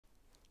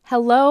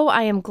Hello,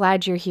 I am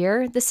glad you're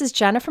here. This is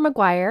Gina from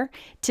McGuire.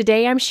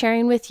 Today I'm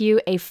sharing with you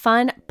a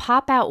fun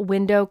pop-out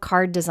window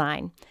card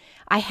design.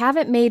 I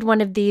haven't made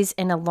one of these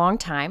in a long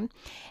time,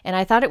 and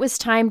I thought it was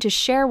time to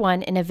share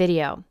one in a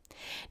video.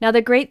 Now,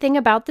 the great thing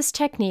about this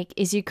technique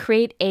is you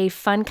create a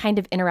fun kind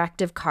of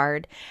interactive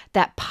card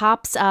that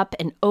pops up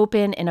and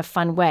open in a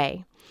fun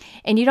way.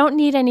 And you don't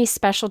need any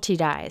specialty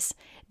dies.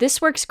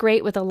 This works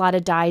great with a lot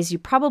of dies you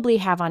probably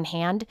have on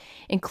hand,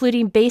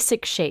 including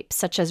basic shapes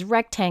such as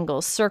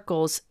rectangles,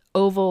 circles,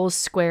 ovals,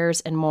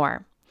 squares, and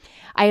more.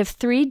 I have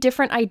 3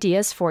 different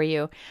ideas for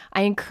you.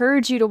 I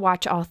encourage you to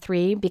watch all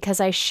 3 because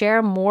I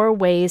share more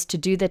ways to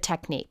do the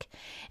technique.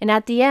 And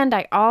at the end,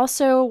 I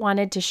also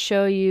wanted to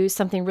show you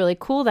something really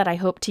cool that I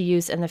hope to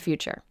use in the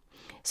future.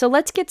 So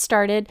let's get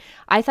started.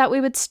 I thought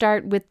we would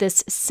start with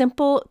this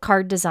simple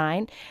card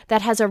design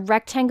that has a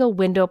rectangle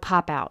window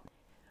pop out.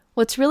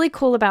 What's really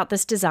cool about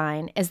this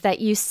design is that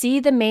you see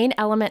the main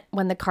element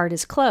when the card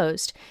is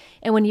closed,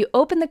 and when you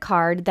open the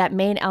card, that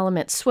main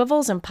element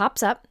swivels and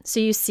pops up, so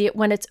you see it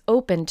when it's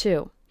open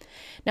too.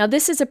 Now,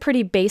 this is a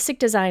pretty basic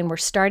design we're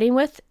starting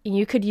with, and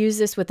you could use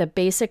this with a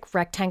basic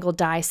rectangle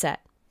die set.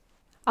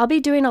 I'll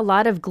be doing a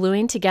lot of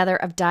gluing together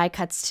of die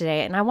cuts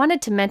today, and I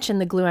wanted to mention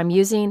the glue I'm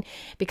using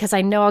because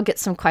I know I'll get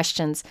some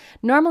questions.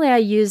 Normally I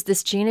use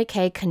this Gina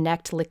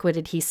Connect liquid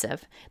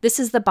adhesive. This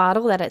is the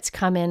bottle that it's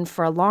come in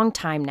for a long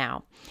time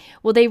now.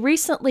 Well, they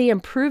recently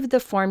improved the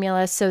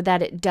formula so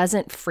that it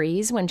doesn't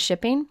freeze when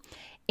shipping,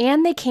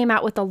 and they came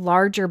out with a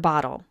larger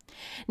bottle.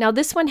 Now,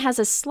 this one has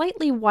a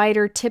slightly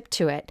wider tip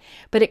to it,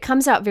 but it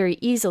comes out very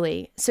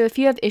easily, so if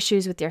you have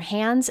issues with your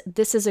hands,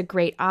 this is a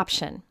great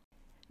option.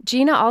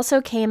 Gina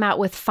also came out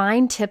with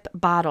fine tip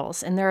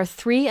bottles, and there are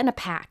 3 in a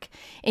pack,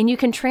 and you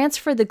can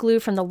transfer the glue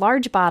from the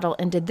large bottle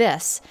into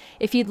this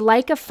if you'd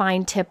like a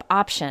fine tip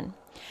option.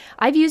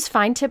 I've used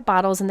fine tip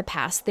bottles in the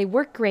past. They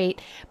work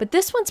great, but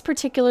this one's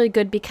particularly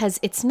good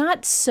because it's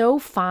not so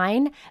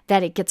fine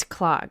that it gets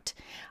clogged.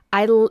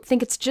 I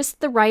think it's just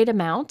the right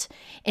amount,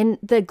 and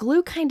the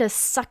glue kind of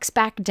sucks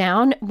back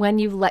down when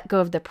you let go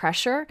of the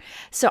pressure,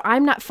 so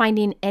I'm not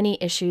finding any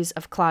issues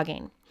of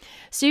clogging.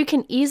 So you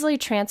can easily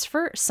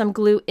transfer some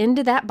glue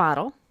into that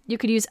bottle. You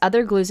could use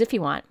other glues if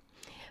you want.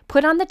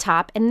 Put on the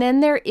top, and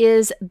then there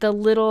is the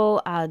little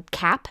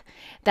cap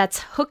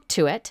that's hooked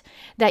to it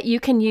that you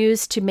can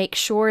use to make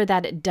sure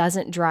that it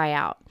doesn't dry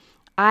out.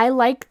 I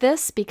like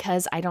this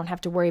because I don't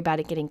have to worry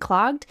about it getting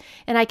clogged,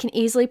 and I can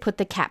easily put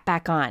the cap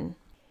back on.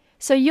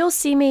 So you'll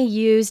see me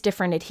use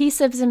different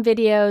adhesives in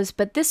videos,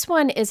 but this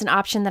one is an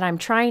option that I'm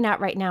trying out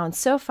right now, and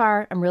so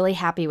far I'm really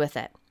happy with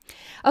it.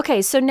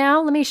 Okay, so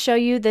now let me show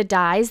you the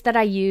dies that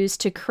I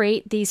used to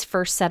create these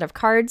first set of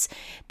cards.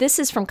 This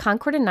is from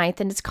Concord and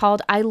 9th, and it's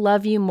called I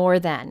Love You More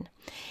Than.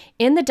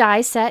 In the die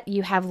set,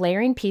 you have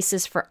layering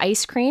pieces for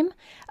ice cream,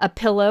 a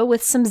pillow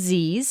with some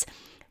Z's,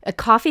 a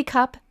coffee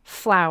cup,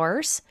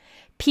 flowers,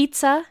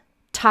 pizza,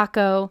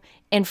 taco,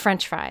 and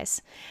French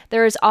fries.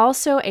 There is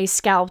also a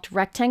scalloped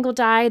rectangle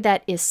die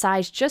that is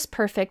sized just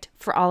perfect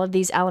for all of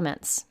these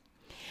elements.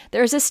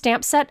 There is a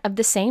stamp set of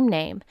the same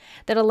name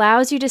that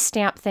allows you to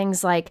stamp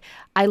things like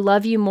I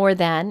love you more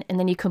than, and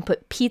then you can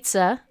put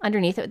pizza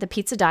underneath it with the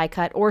pizza die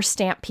cut, or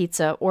stamp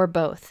pizza, or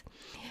both.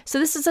 So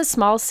this is a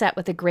small set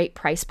with a great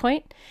price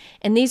point,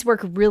 and these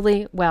work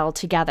really well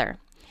together.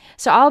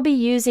 So I'll be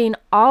using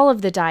all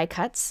of the die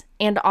cuts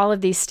and all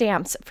of these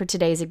stamps for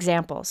today's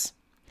examples.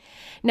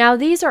 Now,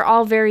 these are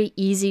all very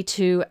easy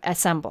to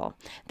assemble.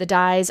 The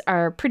dies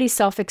are pretty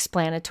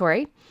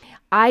self-explanatory.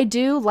 I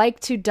do like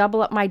to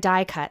double up my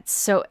die cuts,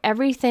 so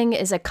everything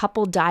is a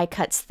couple die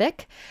cuts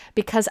thick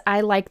because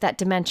I like that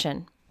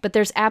dimension. But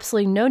there's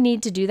absolutely no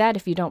need to do that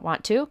if you don't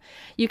want to.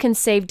 You can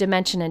save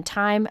dimension and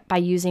time by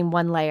using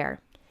one layer.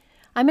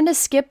 I'm going to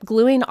skip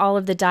gluing all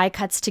of the die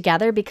cuts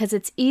together because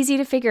it's easy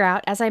to figure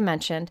out, as I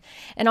mentioned,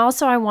 and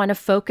also I want to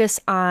focus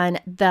on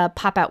the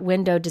pop-out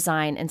window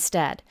design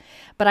instead.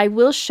 But I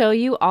will show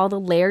you all the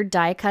layered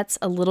die cuts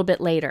a little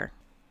bit later.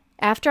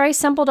 After I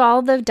assembled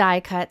all the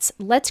die cuts,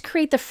 let's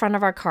create the front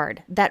of our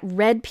card, that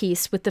red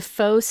piece with the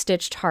faux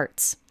stitched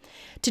hearts.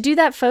 To do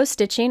that faux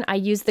stitching, I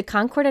used the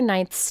Concord and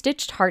 9th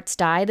stitched hearts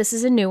die. This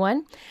is a new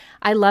one.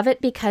 I love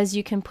it because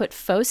you can put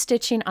faux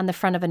stitching on the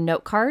front of a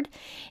note card,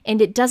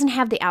 and it doesn't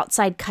have the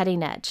outside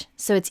cutting edge.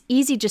 So it's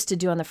easy just to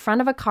do on the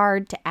front of a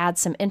card to add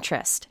some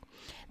interest.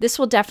 This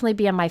will definitely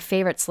be on my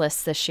favorites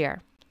list this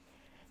year.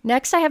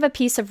 Next, I have a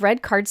piece of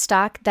red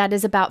cardstock that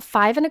is about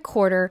 5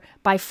 1/4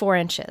 by 4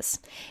 inches.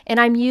 And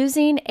I'm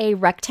using a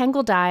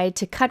rectangle die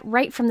to cut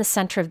right from the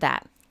center of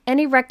that.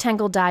 Any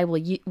rectangle die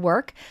will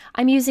work.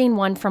 I'm using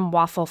one from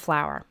Waffle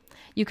flour.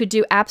 You could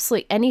do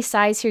absolutely any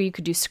size here. You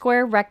could do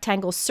square,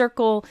 rectangle,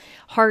 circle,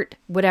 heart,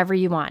 whatever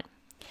you want.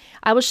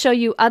 I will show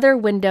you other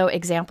window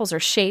examples or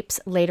shapes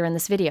later in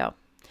this video.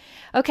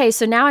 Okay,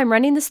 so now I'm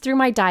running this through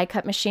my die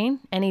cut machine.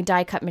 Any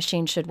die cut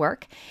machine should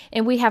work.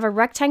 And we have a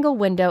rectangle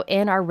window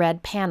in our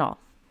red panel.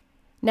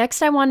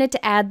 Next, I wanted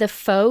to add the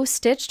faux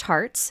stitched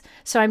hearts,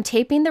 so I'm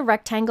taping the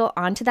rectangle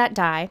onto that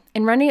die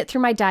and running it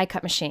through my die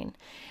cut machine.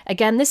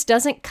 Again, this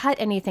doesn't cut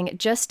anything, it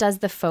just does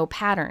the faux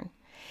pattern.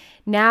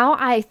 Now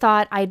I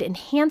thought I'd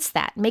enhance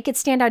that, make it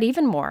stand out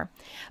even more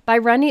by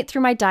running it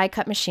through my die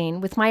cut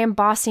machine with my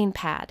embossing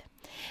pad.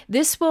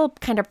 This will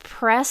kind of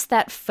press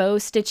that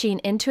faux stitching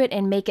into it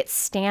and make it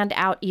stand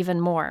out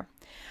even more.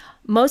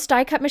 Most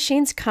die cut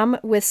machines come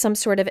with some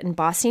sort of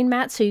embossing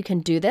mat, so you can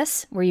do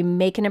this where you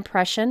make an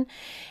impression,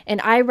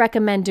 and I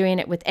recommend doing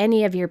it with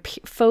any of your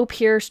faux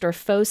pierced or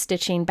faux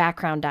stitching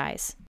background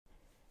dies.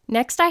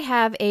 Next, I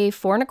have a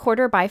 4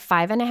 1/4 by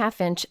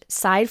 5.5 inch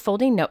side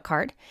folding note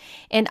card,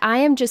 and I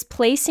am just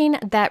placing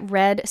that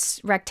red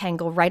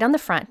rectangle right on the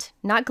front,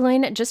 not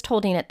gluing it, just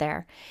holding it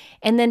there,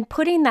 and then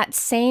putting that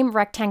same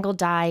rectangle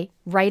die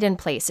right in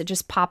place. It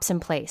just pops in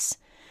place.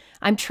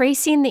 I'm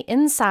tracing the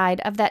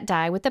inside of that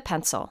die with a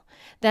pencil.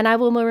 Then I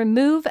will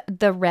remove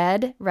the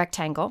red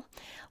rectangle,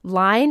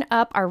 line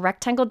up our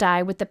rectangle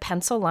die with the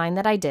pencil line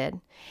that I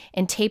did,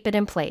 and tape it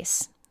in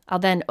place. I'll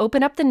then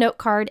open up the note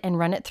card and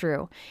run it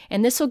through,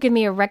 and this will give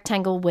me a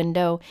rectangle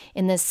window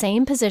in the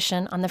same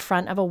position on the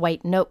front of a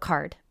white note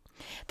card.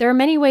 There are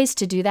many ways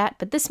to do that,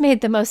 but this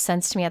made the most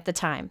sense to me at the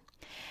time.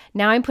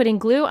 Now I'm putting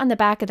glue on the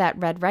back of that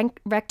red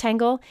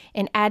rectangle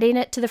and adding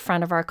it to the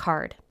front of our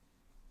card.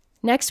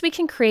 Next, we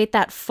can create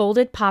that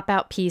folded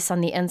pop-out piece on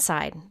the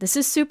inside. This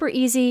is super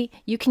easy.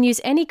 You can use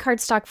any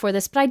cardstock for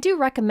this, but I do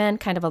recommend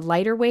kind of a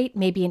lighter weight,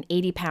 maybe an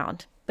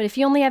 80-pound. But if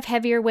you only have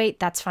heavier weight,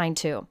 that's fine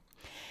too.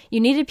 You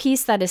need a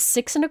piece that is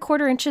 6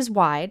 1/4 inches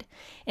wide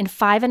and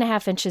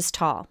 5.5 inches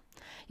tall.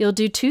 You'll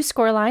do 2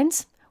 score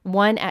lines,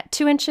 one at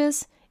 2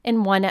 inches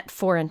and one at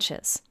 4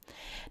 inches.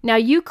 Now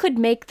you could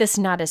make this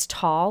not as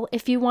tall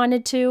if you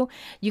wanted to.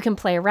 You can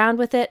play around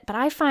with it, but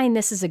I find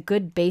this is a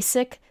good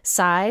basic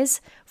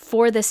size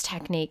for this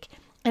technique,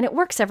 and it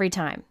works every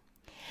time.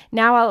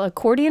 Now I'll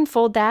accordion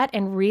fold that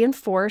and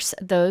reinforce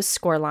those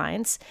score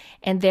lines,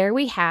 and there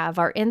we have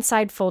our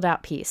inside fold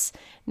out piece.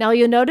 Now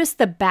you'll notice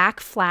the back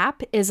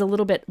flap is a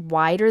little bit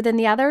wider than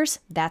the others.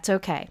 That's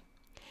okay.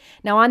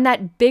 Now on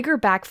that bigger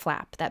back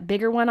flap, that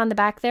bigger one on the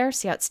back there,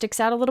 see how it sticks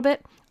out a little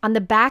bit? On the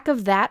back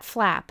of that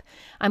flap,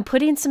 I'm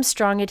putting some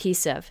strong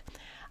adhesive.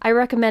 I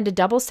recommend a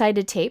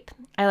double-sided tape.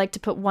 I like to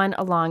put one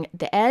along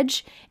the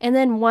edge and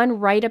then one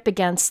right up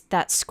against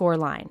that score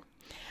line.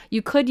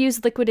 You could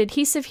use liquid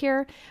adhesive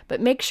here,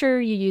 but make sure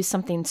you use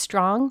something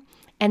strong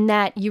and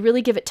that you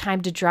really give it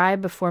time to dry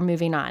before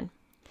moving on.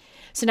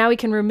 So now we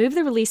can remove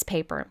the release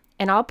paper,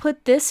 and I'll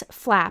put this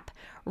flap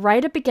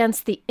right up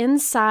against the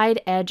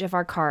inside edge of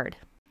our card.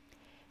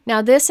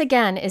 Now this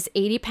again is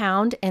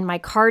 80-pound, and my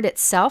card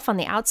itself on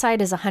the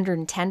outside is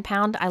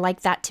 110-pound. I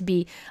like that to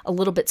be a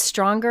little bit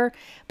stronger,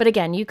 but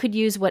again, you could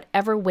use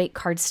whatever weight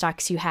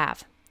cardstocks you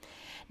have.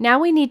 Now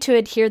we need to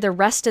adhere the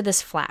rest of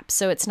this flap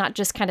so it's not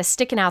just kind of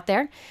sticking out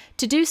there.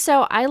 To do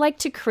so, I like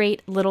to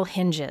create little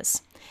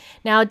hinges.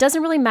 Now it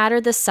doesn't really matter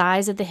the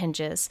size of the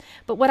hinges,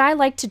 but what I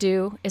like to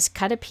do is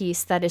cut a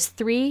piece that is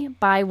 3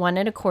 by 1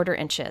 1/4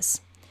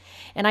 inches,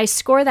 and I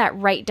score that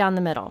right down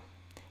the middle.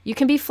 You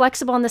can be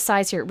flexible on the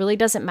size here, it really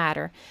doesn't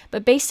matter,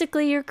 but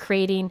basically you're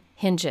creating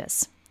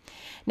hinges.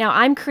 Now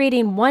I'm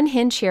creating one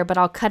hinge here, but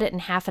I'll cut it in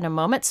half in a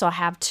moment, so I'll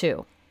have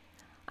 2.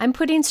 I'm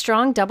putting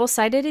strong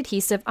double-sided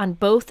adhesive on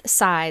both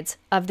sides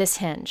of this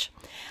hinge.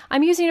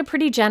 I'm using a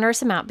pretty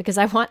generous amount because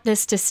I want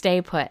this to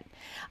stay put.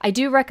 I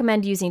do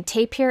recommend using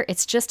tape here,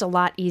 it's just a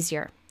lot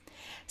easier.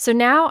 So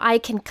now I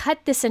can cut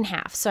this in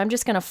half, so I'm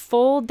just going to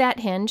fold that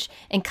hinge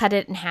and cut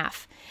it in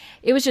half.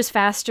 It was just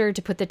faster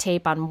to put the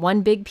tape on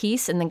one big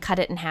piece and then cut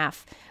it in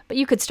half, but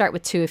you could start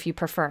with 2 if you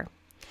prefer.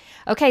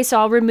 Okay, so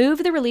I'll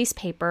remove the release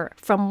paper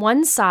from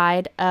one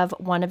side of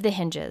one of the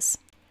hinges.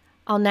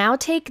 I'll now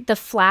take the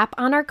flap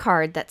on our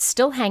card that's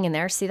still hanging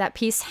there. See that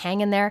piece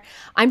hanging there?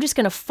 I'm just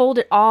going to fold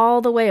it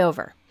all the way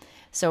over.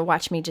 So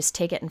watch me just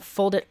take it and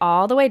fold it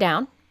all the way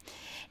down.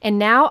 And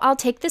now I'll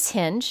take this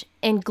hinge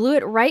and glue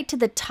it right to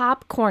the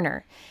top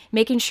corner,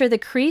 making sure the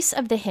crease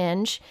of the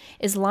hinge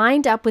is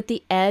lined up with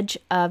the edge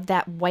of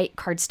that white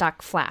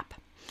cardstock flap.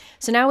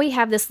 So now we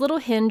have this little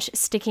hinge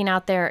sticking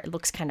out there. It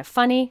looks kind of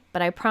funny,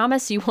 but I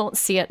promise you won't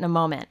see it in a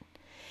moment.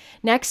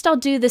 Next, I'll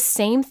do the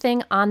same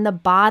thing on the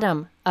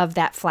bottom of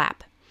that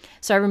flap.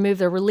 So I remove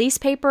the release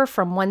paper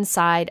from one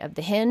side of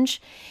the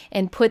hinge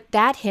and put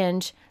that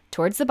hinge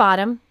towards the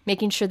bottom,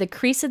 making sure the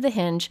crease of the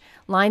hinge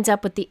lines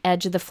up with the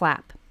edge of the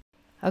flap.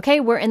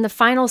 Okay, we're in the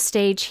final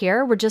stage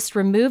here. We'll just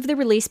remove the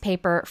release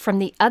paper from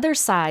the other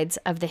sides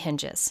of the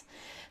hinges.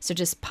 So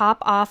just pop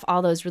off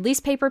all those release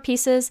paper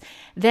pieces.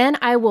 Then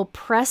I will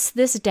press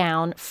this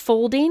down,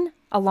 folding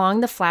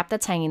along the flap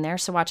that's hanging there.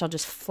 So watch, I'll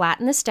just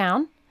flatten this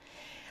down,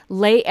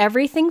 lay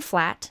everything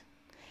flat.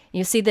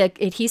 You'll see the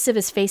adhesive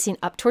is facing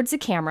up towards the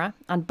camera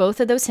on both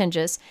of those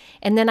hinges.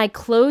 And then I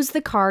close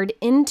the card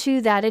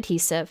into that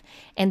adhesive,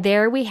 and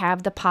there we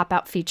have the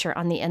pop-out feature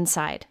on the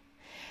inside.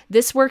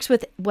 This works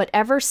with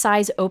whatever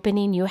size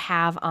opening you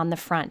have on the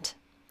front.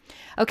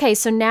 Okay,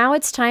 so now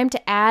it's time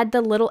to add the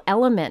little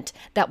element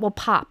that will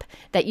pop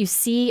that you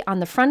see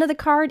on the front of the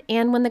card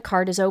and when the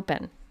card is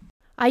open.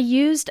 I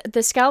used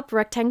the scalloped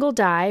rectangle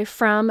die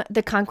from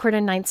the Concord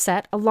and 9th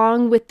set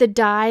along with the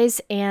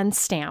dies and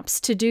stamps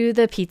to do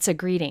the pizza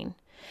greeting.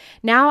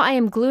 Now I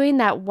am gluing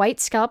that white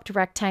scalloped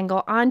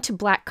rectangle onto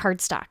black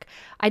cardstock.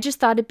 I just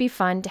thought it'd be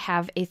fun to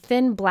have a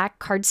thin black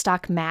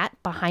cardstock mat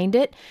behind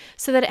it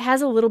so that it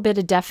has a little bit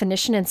of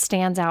definition and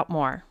stands out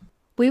more.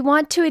 We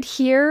want to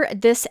adhere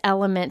this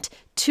element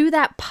to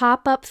that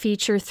pop-up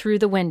feature through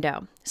the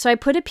window. So I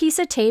put a piece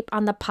of tape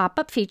on the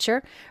pop-up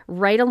feature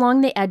right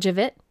along the edge of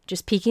it,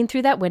 just peeking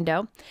through that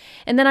window.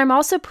 And then I'm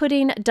also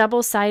putting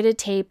double-sided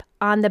tape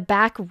on the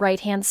back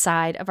right-hand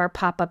side of our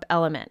pop-up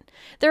element.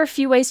 There are a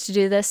few ways to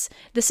do this.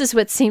 This is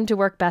what seemed to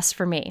work best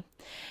for me.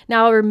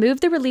 Now I'll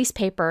remove the release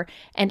paper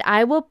and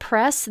I will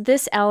press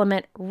this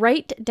element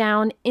right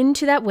down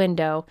into that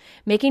window,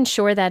 making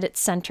sure that it's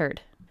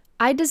centered.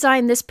 I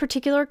designed this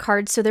particular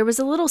card so there was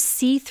a little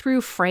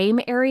see-through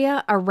frame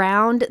area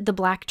around the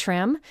black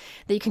trim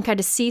that you can kind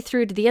of see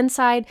through to the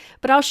inside,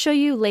 but I'll show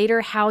you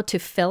later how to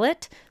fill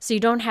it so you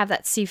don't have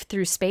that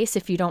see-through space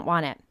if you don't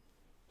want it.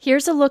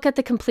 Here's a look at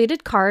the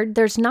completed card.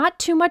 There's not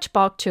too much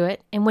bulk to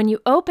it, and when you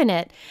open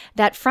it,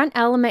 that front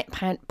element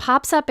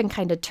pops up and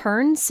kind of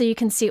turns so you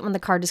can see it when the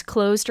card is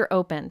closed or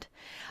opened.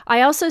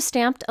 I also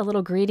stamped a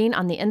little greeting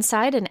on the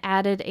inside and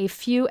added a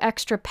few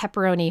extra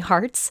pepperoni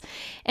hearts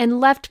and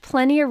left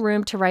plenty of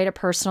room to write a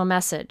personal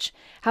message.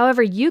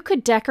 However, you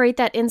could decorate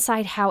that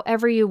inside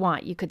however you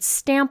want. You could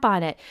stamp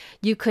on it.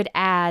 You could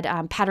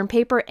add pattern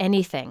paper,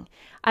 anything.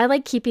 I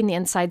like keeping the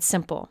inside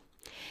simple.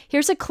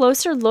 Here's a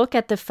closer look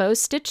at the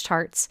faux stitched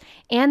hearts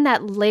and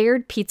that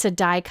layered pizza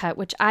die cut,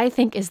 which I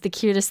think is the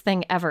cutest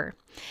thing ever.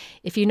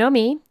 If you know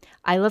me,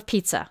 I love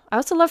pizza. I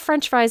also love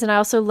French fries and I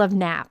also love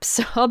naps,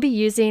 so I'll be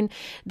using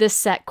this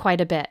set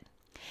quite a bit.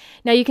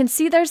 Now you can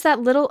see there's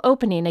that little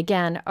opening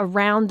again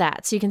around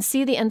that, so you can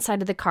see the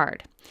inside of the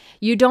card.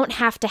 You don't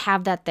have to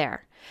have that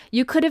there.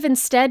 You could have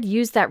instead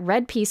used that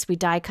red piece we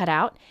die cut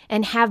out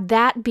and have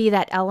that be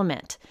that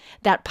element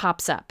that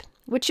pops up,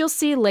 which you'll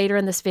see later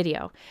in this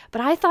video.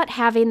 But I thought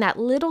having that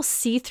little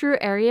see-through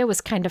area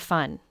was kind of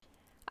fun.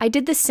 I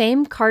did the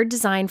same card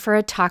design for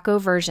a taco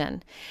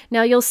version.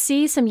 Now you'll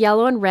see some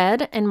yellow and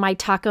red in my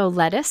taco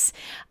lettuce.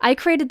 I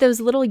created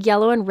those little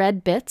yellow and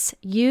red bits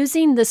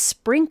using the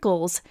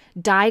sprinkles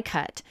die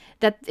cut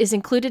that is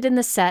included in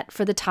the set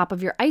for the top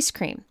of your ice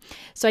cream.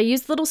 So I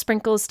used little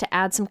sprinkles to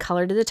add some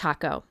color to the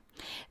taco.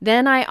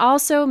 Then I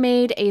also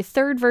made a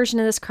third version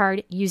of this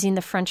card using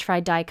the French fry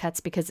die cuts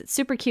because it's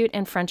super cute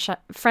and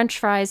French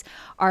fries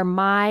are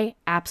my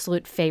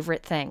absolute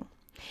favorite thing.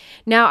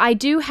 Now I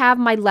do have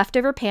my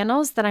leftover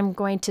panels that I'm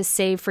going to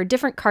save for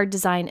different card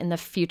design in the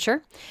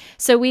future.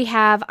 So we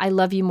have I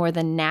love you more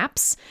than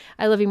naps,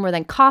 I love you more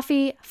than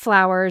coffee,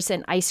 flowers,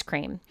 and ice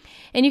cream.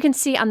 And you can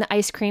see on the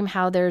ice cream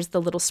how there's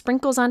the little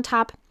sprinkles on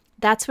top.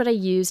 That's what I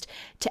used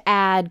to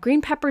add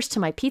green peppers to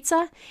my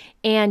pizza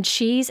and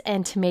cheese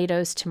and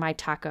tomatoes to my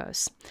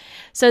tacos.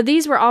 So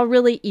these were all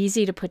really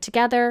easy to put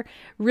together,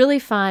 really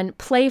fun,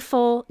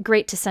 playful,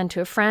 great to send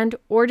to a friend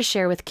or to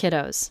share with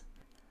kiddos.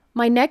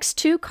 My next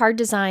two card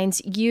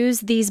designs use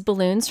these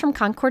balloons from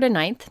Concord and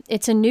 9th.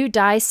 It's a new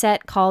die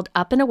set called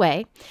Up and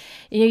Away.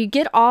 You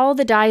get all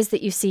the dies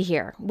that you see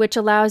here, which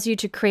allows you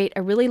to create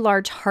a really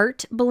large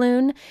heart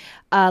balloon,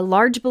 a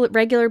large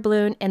regular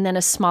balloon, and then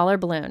a smaller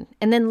balloon.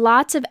 And then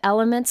lots of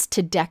elements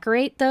to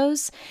decorate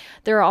those.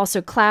 There are also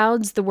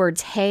clouds, the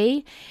words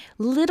hey,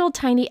 little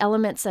tiny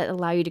elements that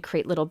allow you to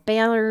create little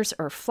banners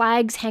or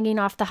flags hanging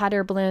off the hot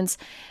air balloons.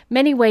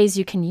 Many ways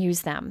you can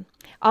use them.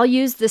 I'll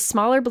use the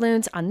smaller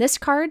balloons on this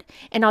card,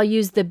 and I'll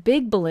use the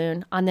big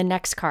balloon on the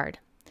next card.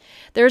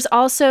 There's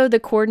also the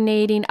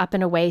coordinating Up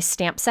and Away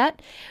stamp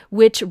set,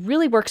 which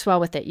really works well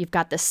with it. You've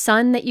got the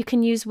sun that you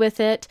can use with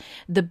it,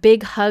 the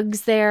big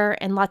hugs there,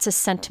 and lots of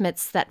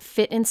sentiments that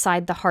fit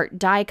inside the heart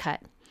die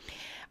cut.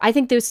 I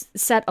think this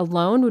set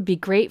alone would be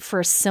great for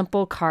a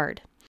simple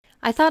card.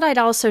 I thought I'd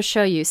also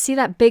show you, see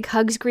that big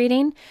hugs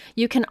greeting?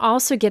 You can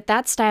also get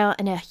that style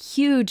in a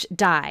huge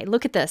die.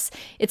 Look at this.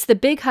 It's the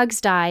big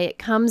hugs die. It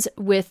comes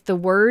with the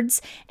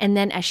words and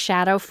then a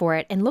shadow for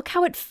it. And look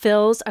how it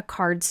fills a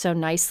card so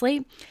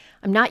nicely.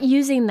 I'm not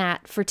using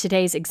that for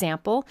today's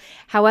example.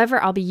 However,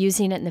 I'll be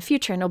using it in the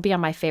future and it'll be on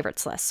my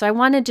favorites list. So I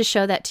wanted to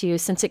show that to you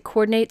since it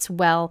coordinates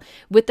well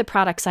with the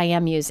products I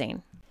am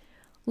using.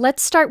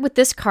 Let's start with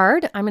this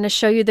card. I'm going to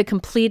show you the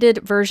completed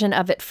version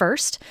of it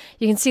first.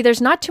 You can see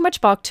there's not too much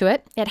bulk to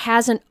it. It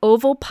has an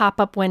oval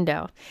pop-up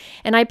window.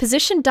 And I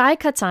positioned die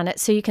cuts on it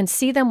so you can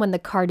see them when the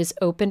card is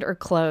opened or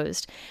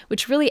closed,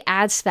 which really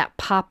adds to that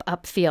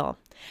pop-up feel.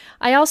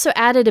 I also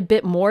added a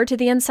bit more to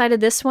the inside of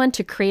this one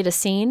to create a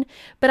scene,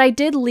 but I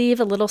did leave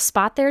a little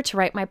spot there to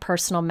write my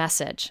personal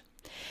message.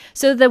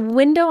 So the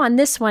window on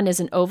this one is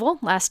an oval.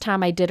 Last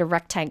time I did a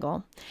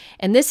rectangle.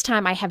 And this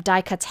time I have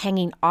die cuts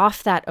hanging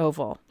off that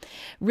oval.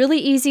 Really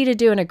easy to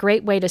do and a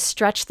great way to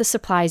stretch the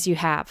supplies you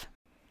have.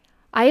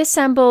 I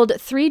assembled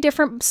 3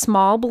 different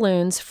small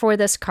balloons for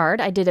this card.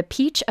 I did a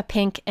peach, a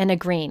pink, and a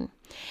green.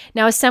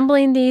 Now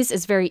assembling these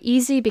is very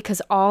easy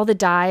because all the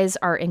dies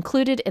are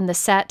included in the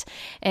set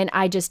and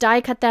I just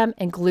die cut them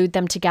and glued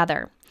them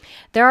together.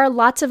 There are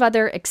lots of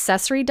other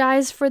accessory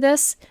dies for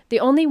this. The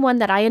only one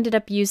that I ended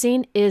up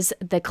using is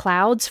the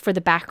clouds for the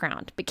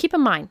background, but keep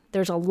in mind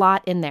there's a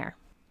lot in there.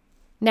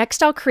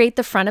 Next, I'll create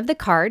the front of the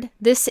card.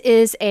 This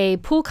is a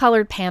pool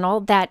colored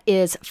panel that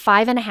is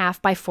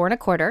 5.5 by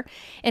 4.25,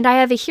 and I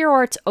have a Hero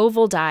Arts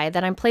oval die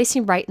that I'm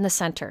placing right in the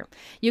center.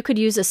 You could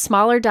use a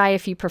smaller die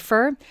if you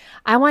prefer.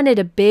 I wanted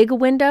a big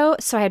window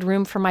so I had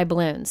room for my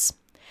balloons.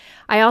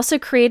 I also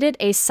created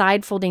a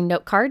side folding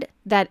note card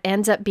that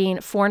ends up being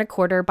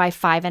 4.25 by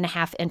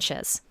 5.5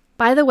 inches.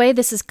 By the way,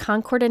 this is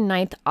Concord and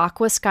 9th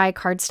Aqua Sky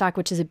cardstock,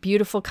 which is a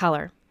beautiful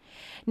color.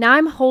 Now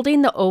I'm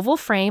holding the oval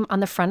frame on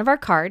the front of our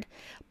card,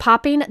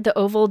 popping the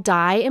oval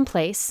die in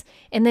place,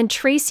 and then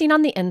tracing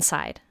on the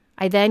inside.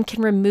 I then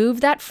can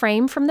remove that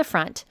frame from the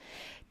front,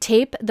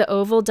 tape the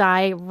oval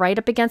die right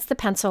up against the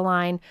pencil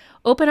line,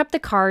 open up the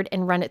card,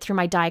 and run it through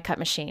my die cut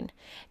machine.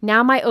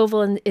 Now my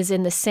oval is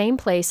in the same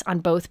place on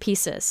both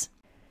pieces.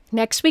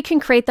 Next, we can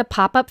create the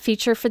pop-up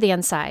feature for the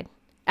inside.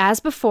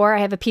 As before, I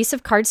have a piece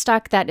of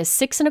cardstock that is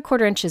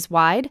 6.25 inches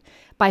wide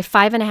by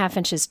 5.5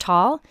 inches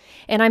tall,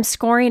 and I'm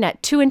scoring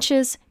at 2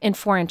 inches and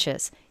 4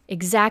 inches,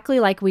 exactly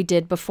like we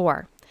did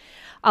before.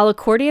 I'll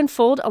accordion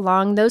fold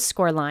along those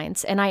score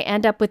lines, and I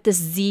end up with this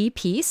Z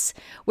piece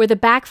where the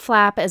back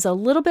flap is a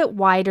little bit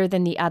wider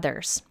than the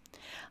others.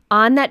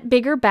 On that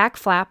bigger back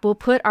flap, we'll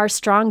put our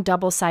strong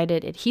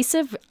double-sided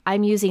adhesive.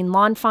 I'm using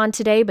Lawn Fawn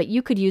today, but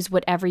you could use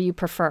whatever you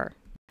prefer.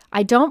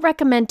 I don't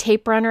recommend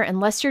tape runner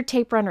unless your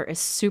tape runner is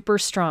super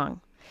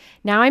strong.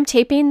 Now I'm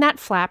taping that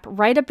flap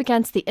right up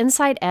against the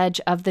inside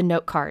edge of the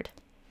note card.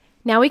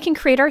 Now we can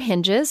create our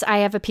hinges. I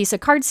have a piece of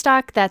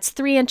cardstock that's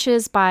 3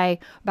 inches by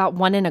about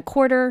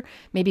 1.25,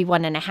 maybe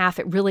 1.5.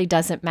 It really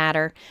doesn't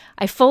matter.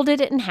 I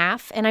folded it in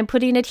half and I'm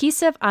putting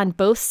adhesive on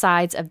both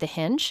sides of the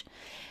hinge.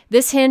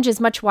 This hinge is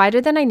much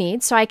wider than I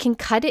need, so I can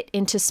cut it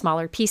into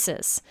smaller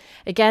pieces.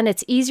 Again,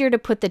 it's easier to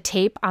put the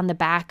tape on the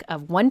back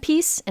of one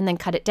piece and then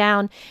cut it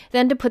down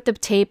than to put the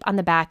tape on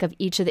the back of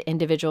each of the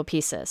individual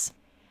pieces.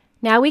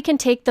 Now we can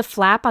take the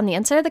flap on the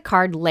inside of the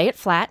card, lay it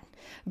flat,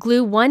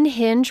 glue one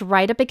hinge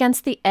right up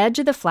against the edge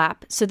of the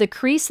flap so the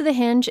crease of the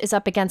hinge is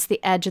up against the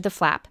edge of the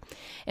flap.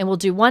 And we'll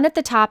do one at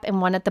the top and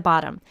one at the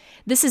bottom.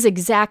 This is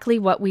exactly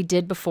what we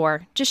did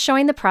before, just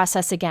showing the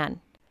process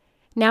again.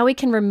 Now we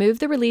can remove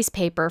the release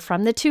paper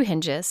from the 2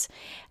 hinges,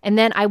 and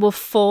then I will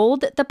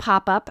fold the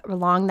pop-up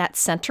along that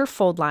center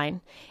fold line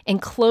and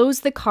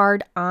close the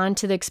card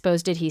onto the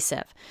exposed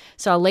adhesive.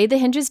 So I'll lay the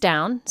hinges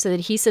down so the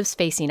adhesive's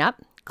facing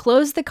up,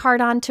 close the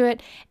card onto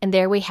it, and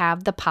there we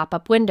have the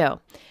pop-up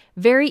window.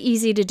 Very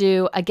easy to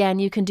do. Again,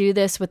 you can do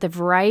this with a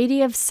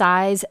variety of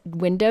size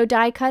window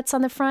die cuts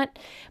on the front.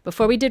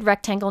 Before we did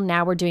rectangle,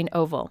 now we're doing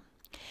oval.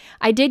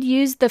 I did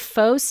use the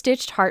faux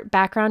stitched heart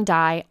background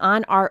die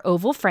on our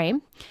oval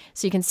frame.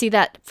 So you can see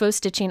that faux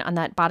stitching on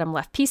that bottom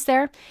left piece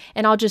there.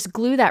 And I'll just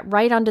glue that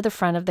right onto the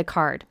front of the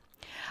card.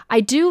 I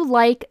do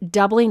like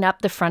doubling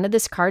up the front of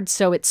this card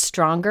so it's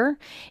stronger.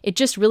 It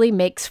just really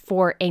makes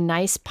for a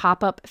nice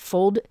pop-up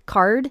fold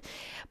card.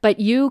 But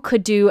you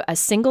could do a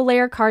single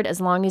layer card as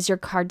long as your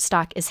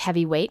cardstock is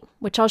heavyweight,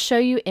 which I'll show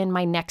you in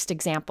my next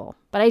example.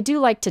 But I do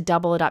like to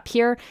double it up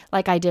here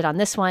like I did on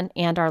this one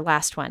and our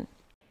last one.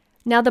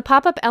 Now the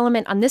pop-up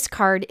element on this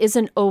card is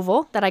an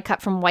oval that I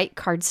cut from white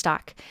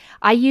cardstock.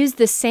 I used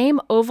the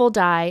same oval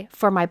die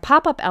for my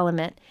pop-up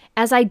element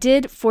as I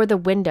did for the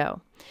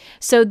window.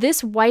 So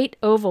this white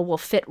oval will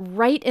fit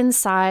right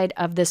inside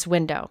of this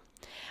window.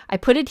 I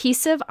put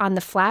adhesive on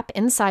the flap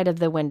inside of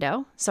the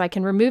window so I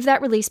can remove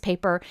that release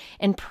paper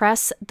and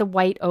press the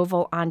white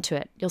oval onto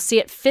it. You'll see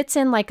it fits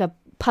in like a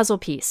puzzle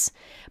piece.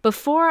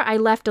 Before I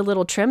left a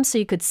little trim so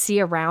you could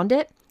see around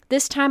it.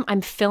 This time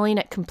I'm filling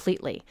it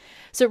completely.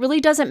 So it really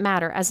doesn't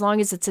matter as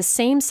long as it's the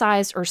same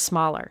size or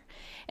smaller.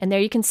 And there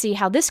you can see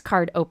how this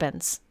card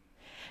opens.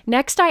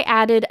 Next, I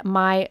added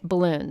my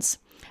balloons.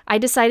 I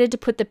decided to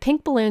put the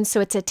pink balloon so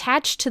it's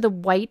attached to the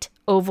white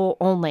oval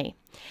only.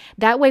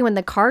 That way when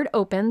the card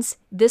opens,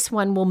 this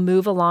one will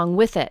move along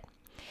with it.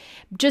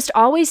 Just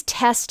always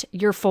test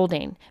your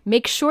folding.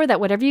 Make sure that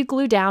whatever you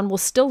glue down will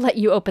still let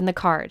you open the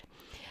card.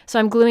 So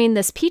I'm gluing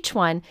this peach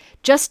one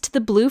just to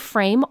the blue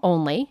frame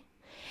only.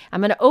 I'm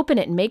going to open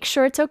it and make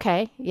sure it's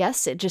okay.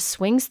 Yes, it just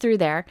swings through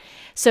there.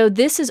 So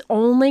this is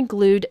only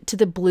glued to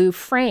the blue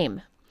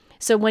frame.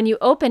 So when you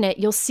open it,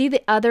 you'll see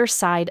the other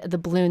side of the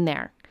balloon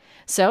there.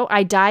 So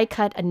I die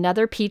cut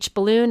another peach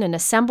balloon and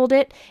assembled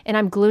it, and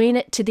I'm gluing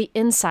it to the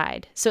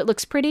inside. So it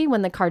looks pretty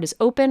when the card is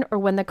open or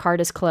when the card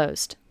is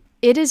closed.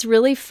 It is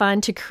really fun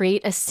to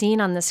create a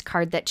scene on this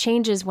card that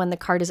changes when the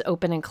card is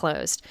open and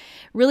closed.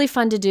 Really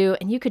fun to do,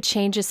 and you could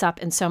change this up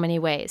in so many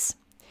ways.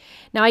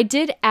 Now I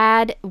did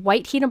add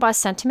white heat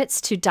embossed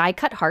sentiments to die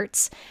cut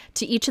hearts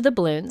to each of the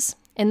balloons,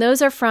 and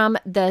those are from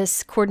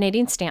this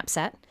coordinating stamp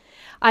set.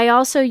 I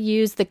also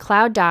used the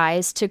cloud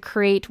dies to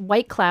create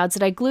white clouds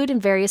that I glued in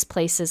various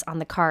places on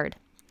the card.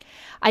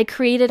 I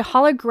created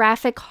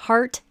holographic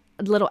heart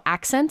little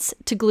accents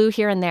to glue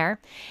here and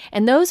there,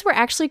 and those were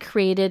actually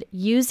created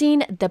using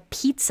the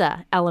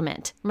pizza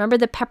element. Remember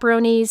the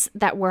pepperonis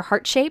that were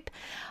heart shape?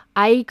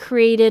 I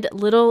created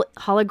little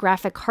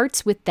holographic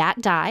hearts with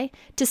that die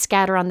to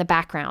scatter on the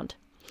background.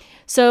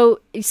 So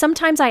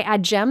sometimes I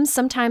add gems,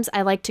 sometimes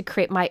I like to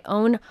create my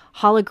own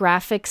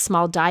holographic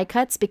small die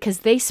cuts because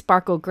they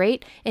sparkle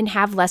great and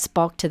have less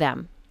bulk to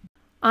them.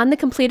 On the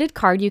completed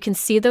card, you can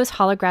see those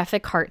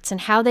holographic hearts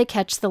and how they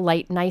catch the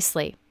light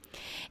nicely.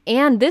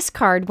 And this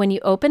card, when you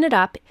open it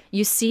up,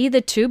 you see the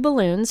two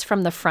balloons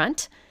from the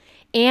front,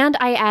 and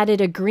I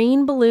added a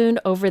green balloon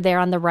over there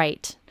on the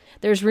right.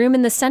 There's room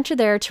in the center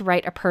there to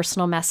write a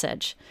personal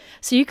message.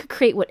 So you could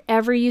create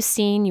whatever you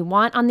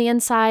want on the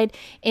inside,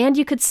 and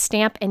you could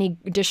stamp any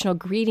additional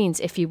greetings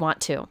if you want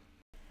to.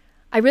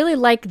 I really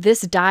like this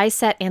die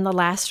set and the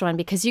last one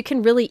because you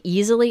can really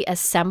easily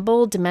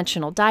assemble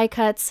dimensional die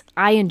cuts.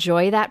 I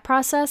enjoy that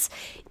process.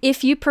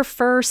 If you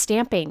prefer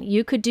stamping,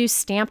 you could do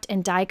stamped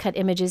and die cut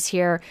images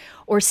here,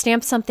 or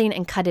stamp something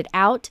and cut it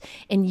out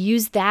and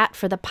use that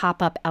for the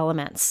pop-up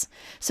elements.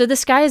 So the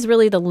sky is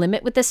really the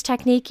limit with this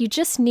technique. You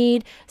just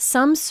need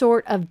some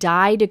sort of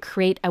die to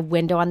create a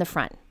window on the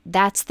front.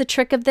 That's the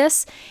trick of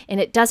this, and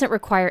it doesn't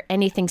require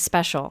anything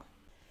special.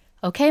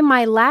 Okay,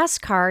 my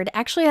last card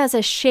actually has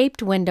a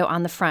shaped window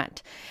on the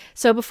front.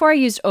 So before I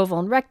used oval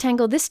and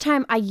rectangle, this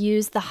time I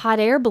used the hot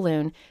air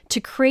balloon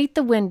to create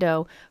the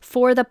window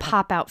for the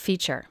pop-out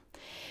feature.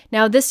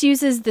 Now this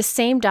uses the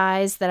same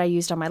dies that I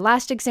used on my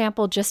last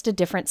example, just a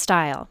different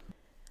style.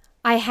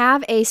 I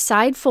have a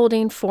side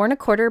folding 4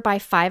 1/4 by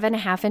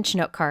 5.5 inch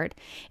note card,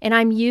 and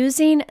I'm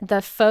using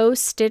the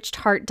faux stitched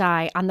heart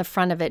die on the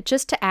front of it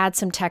just to add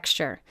some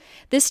texture.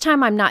 This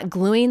time I'm not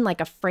gluing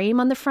like a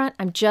frame on the front,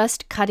 I'm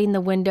just cutting the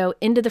window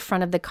into the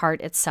front of the card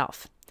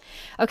itself.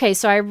 Okay,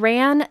 so I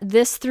ran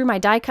this through my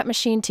die cut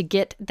machine to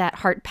get that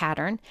heart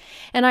pattern,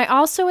 and I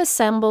also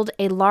assembled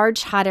a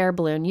large hot air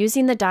balloon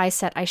using the die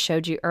set I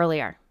showed you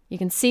earlier. You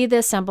can see the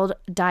assembled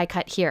die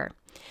cut here.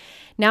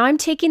 Now I'm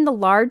taking the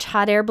large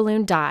hot air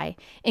balloon die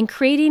and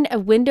creating a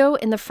window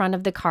in the front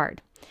of the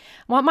card. I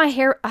want my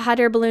hot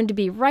air balloon to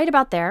be right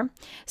about there,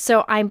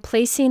 so I'm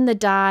placing the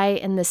die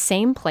in the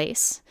same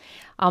place.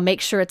 I'll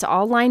make sure it's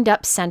all lined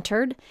up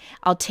centered.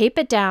 I'll tape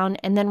it down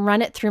and then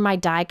run it through my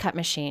die cut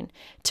machine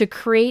to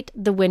create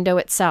the window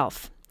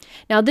itself.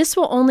 Now this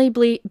will only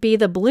be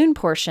the balloon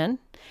portion.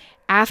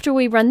 After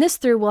we run this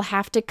through, we'll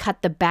have to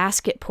cut the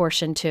basket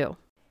portion too.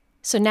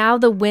 So now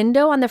the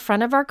window on the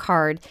front of our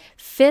card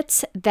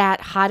fits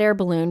that hot air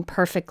balloon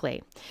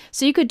perfectly.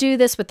 So you could do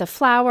this with a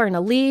flower and a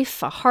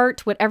leaf, a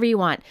heart, whatever you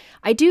want.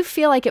 I do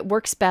feel like it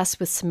works best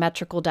with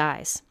symmetrical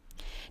dies.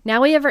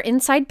 Now we have our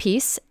inside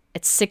piece.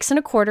 It's 6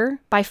 1/4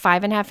 by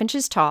 5.5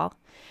 inches tall.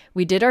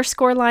 We did our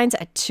score lines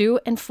at 2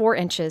 and 4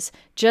 inches,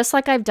 just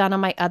like I've done on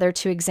my other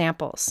two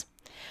examples.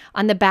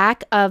 On the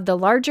back of the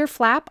larger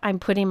flap, I'm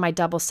putting my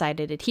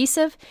double-sided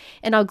adhesive,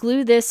 and I'll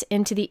glue this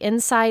into the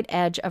inside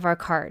edge of our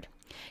card.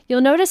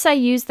 You'll notice I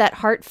used that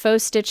heart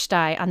faux stitch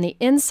die on the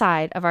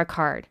inside of our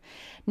card,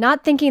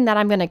 not thinking that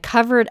I'm going to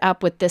cover it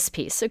up with this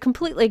piece, so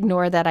completely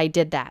ignore that I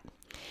did that.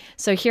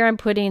 So here I'm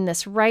putting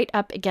this right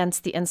up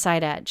against the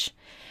inside edge.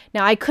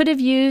 Now I could have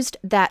used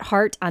that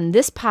heart on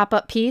this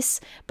pop-up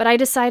piece, but I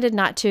decided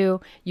not to.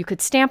 You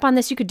could stamp on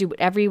this, you could do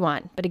whatever you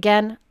want, but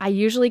again, I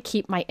usually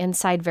keep my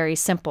inside very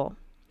simple.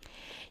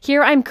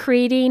 Here I'm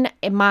creating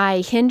my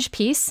hinge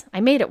piece.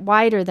 I made it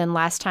wider than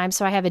last time,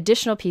 so I have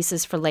additional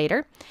pieces for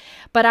later.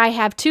 But I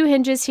have 2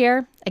 hinges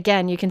here.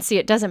 Again, you can see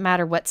it doesn't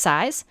matter what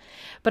size,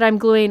 but I'm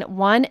gluing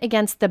one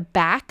against the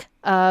back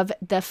of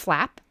the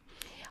flap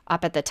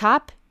up at the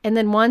top, and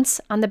then once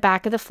on the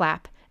back of the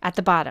flap at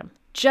the bottom,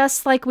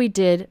 just like we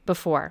did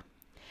before.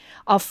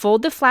 I'll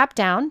fold the flap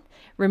down,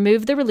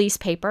 remove the release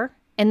paper,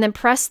 and then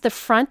press the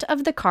front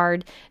of the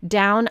card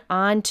down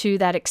onto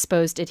that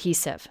exposed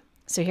adhesive.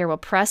 So here we'll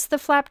press the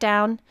flap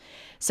down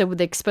so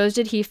the exposed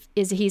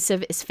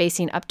adhesive is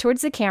facing up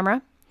towards the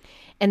camera,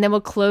 and then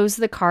we'll close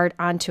the card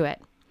onto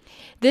it.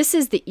 This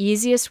is the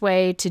easiest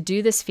way to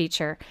do this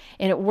feature,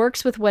 and it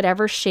works with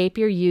whatever shape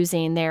you're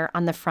using there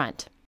on the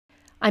front.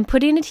 I'm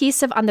putting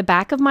adhesive on the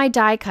back of my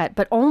die cut,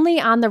 but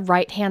only on the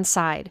right-hand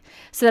side,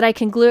 so that I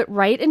can glue it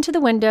right into the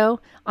window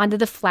onto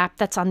the flap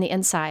that's on the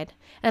inside,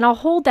 and I'll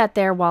hold that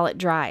there while it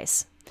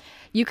dries.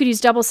 You could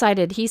use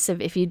double-sided adhesive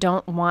if you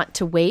don't want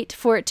to wait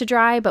for it to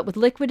dry, but with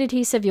liquid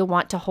adhesive, you'll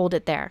want to hold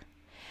it there.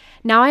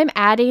 Now I'm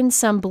adding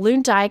some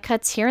balloon die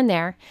cuts here and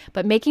there,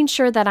 but making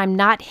sure that I'm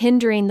not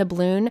hindering the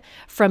balloon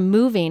from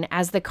moving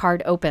as the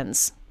card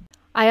opens.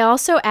 I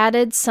also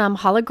added some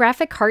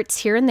holographic hearts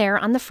here and there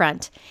on the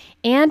front,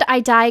 and I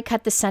die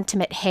cut the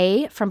sentiment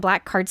 "Hey" from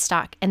black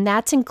cardstock, and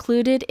that's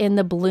included in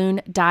the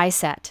balloon die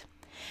set.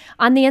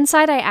 On the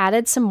inside, I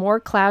added some more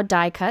cloud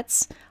die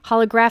cuts,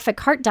 holographic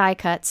heart die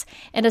cuts,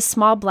 and a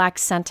small black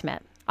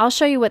sentiment. I'll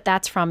show you what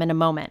that's from in a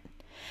moment.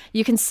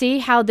 You can see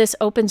how this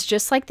opens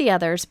just like the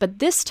others, but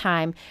this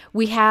time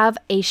we have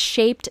a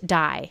shaped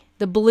die.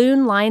 The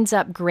balloon lines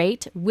up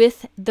great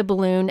with the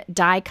balloon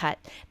die cut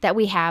that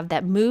we have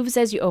that moves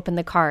as you open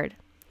the card.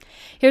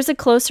 Here's a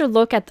closer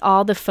look at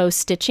all the faux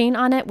stitching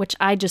on it, which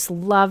I just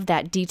love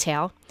that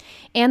detail,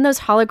 and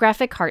those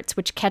holographic hearts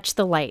which catch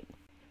the light.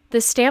 The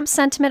stamp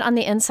sentiment on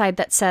the inside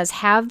that says,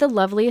 "Have the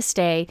loveliest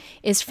day,"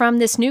 is from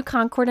this new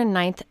Concord and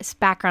Ninth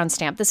background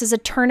stamp. This is a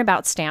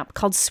Turnabout stamp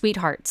called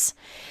Sweethearts.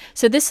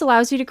 So this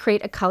allows you to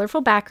create a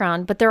colorful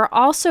background, but there are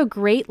also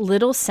great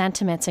little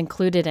sentiments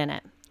included in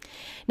it.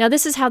 Now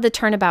this is how the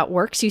Turnabout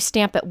works. You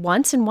stamp it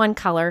once in one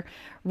color,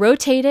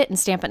 rotate it and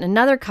stamp it in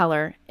another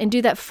color, and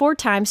do that 4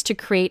 times to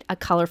create a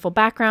colorful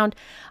background.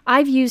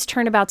 I've used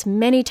Turnabouts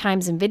many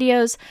times in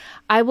videos.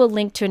 I will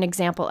link to an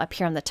example up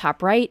here on the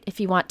top right if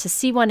you want to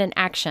see one in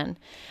action.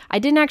 I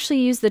didn't actually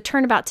use the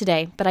Turnabout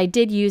today, but I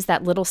did use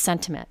that little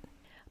sentiment.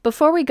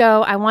 Before we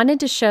go, I wanted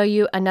to show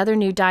you another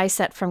new die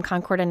set from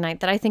Concord and Ninth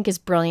that I think is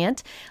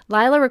brilliant.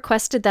 Lila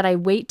requested that I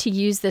wait to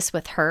use this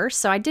with her,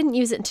 so I didn't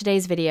use it in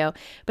today's video,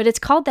 but it's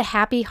called the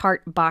Happy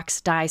Heart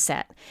Box Die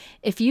Set.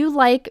 If you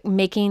like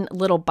making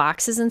little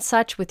boxes and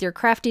such with your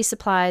crafty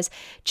supplies,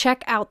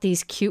 check out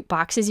these cute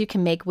boxes you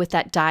can make with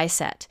that die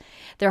set.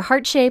 They're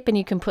heart-shaped and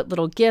you can put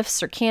little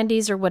gifts or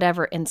candies or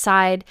whatever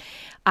inside.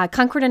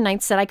 Concord and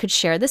Ninth said I could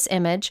share this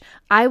image.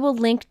 I will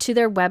link to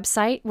their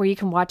website where you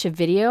can watch a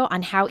video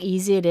on how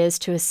easy it is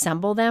to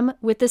assemble them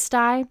with this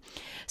die.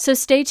 So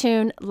stay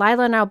tuned.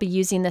 Lila and I will be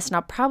using this, and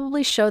I'll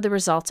probably show the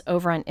results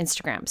over on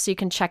Instagram, so you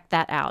can check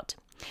that out.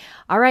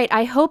 All right,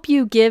 I hope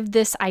you give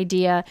this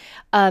idea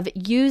of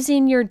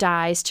using your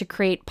dies to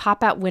create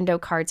pop-out window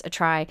cards a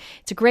try.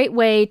 It's a great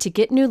way to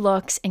get new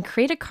looks and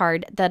create a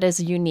card that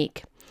is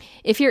unique.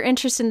 If you're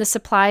interested in the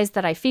supplies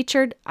that I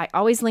featured, I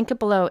always link it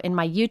below in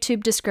my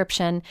YouTube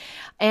description.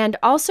 And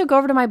also go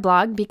over to my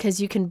blog because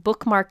you can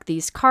bookmark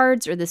these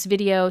cards or this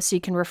video so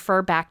you can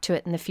refer back to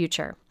it in the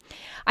future.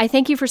 I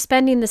thank you for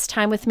spending this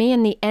time with me.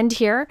 In the end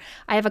here,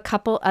 I have a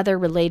couple other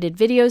related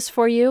videos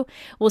for you.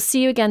 We'll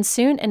see you again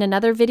soon in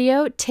another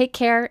video. Take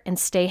care and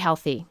stay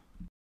healthy.